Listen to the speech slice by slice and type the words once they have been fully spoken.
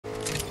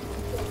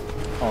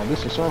Oh, this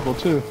is a circle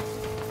too.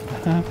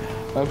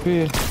 Up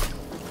here.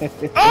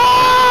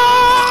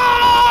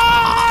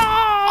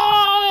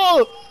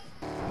 Oh!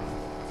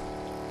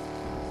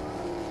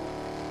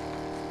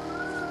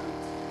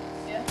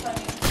 Yeah,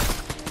 honey.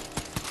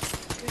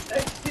 You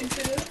sexy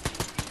too?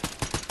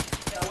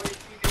 Yeah, wait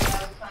till you get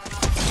out of time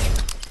out.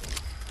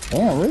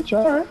 Damn, Rich,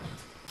 alright.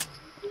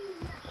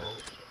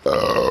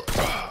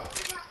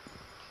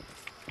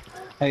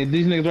 Hey,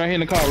 these niggas right here in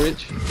the car,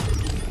 Rich.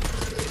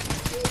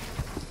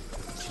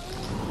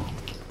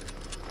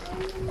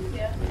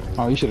 Yeah.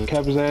 Oh, you should have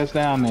kept his ass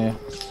down there.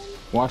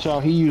 Watch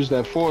out, he used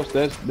that force.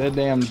 That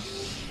damn.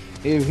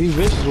 If he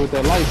vicious with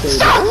that lightsaber.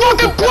 Stop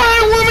fucking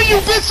playing with me, you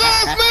bitch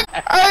ass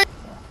nigga! Hey.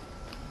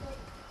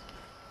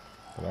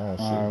 Alright,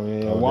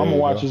 yeah. Well, I'm gonna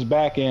watch his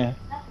back end.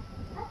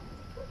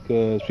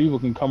 Cause people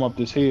can come up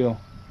this hill.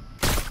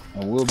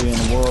 And we'll be in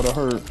the world of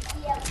hurt.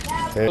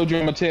 Hey. I'm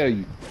gonna tell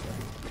you.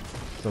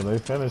 So they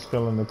finished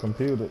killing the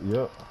computer.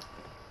 Yep.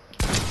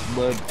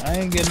 But I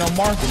ain't getting no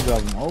markings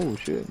of them. Oh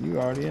shit, you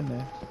already in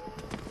there.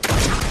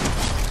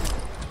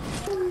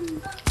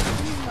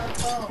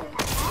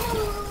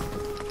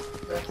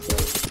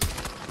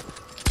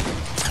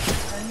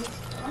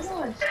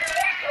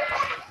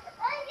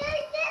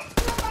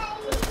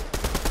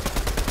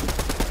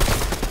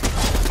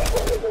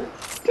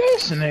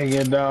 This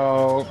nigga,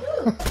 dog.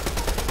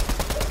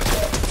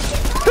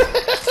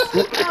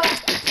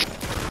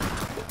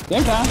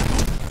 Game time.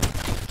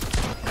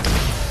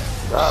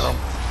 Got him.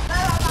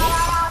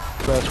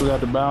 Plus, we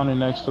got the bounty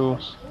next to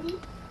us.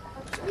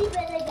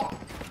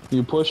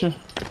 You pushing?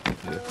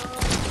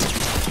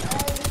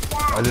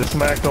 I just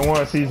smacked him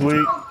once. He's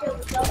weak. There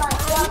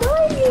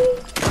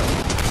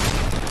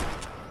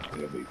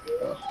we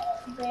go.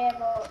 There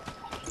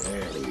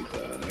we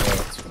go.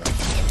 That's right.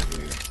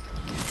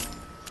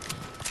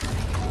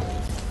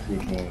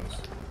 Which ones?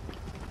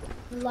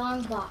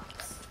 Long box.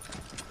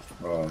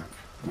 Yeah,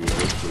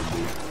 this should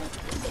be.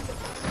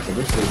 So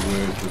this is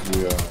weird because we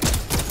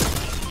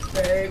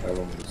Babe, have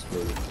them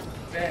displayed.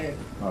 babe,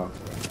 Huh?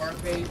 our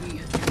baby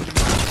is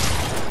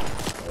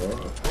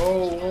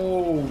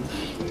Oh,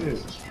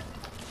 shit.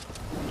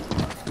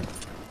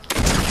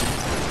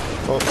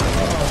 Oh,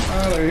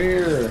 Out of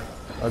here.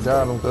 I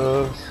got him,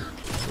 cuz.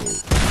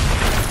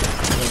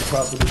 On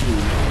top of the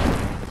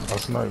dude. I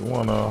sniped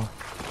one off.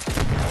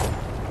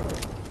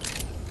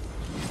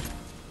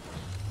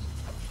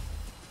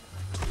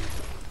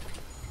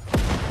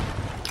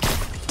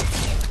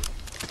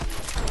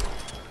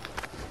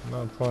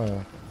 Not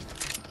playing.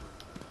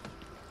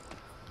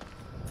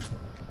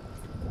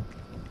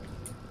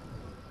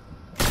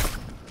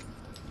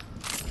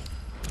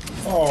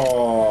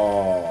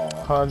 Oh.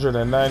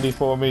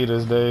 194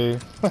 meters,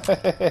 Dave.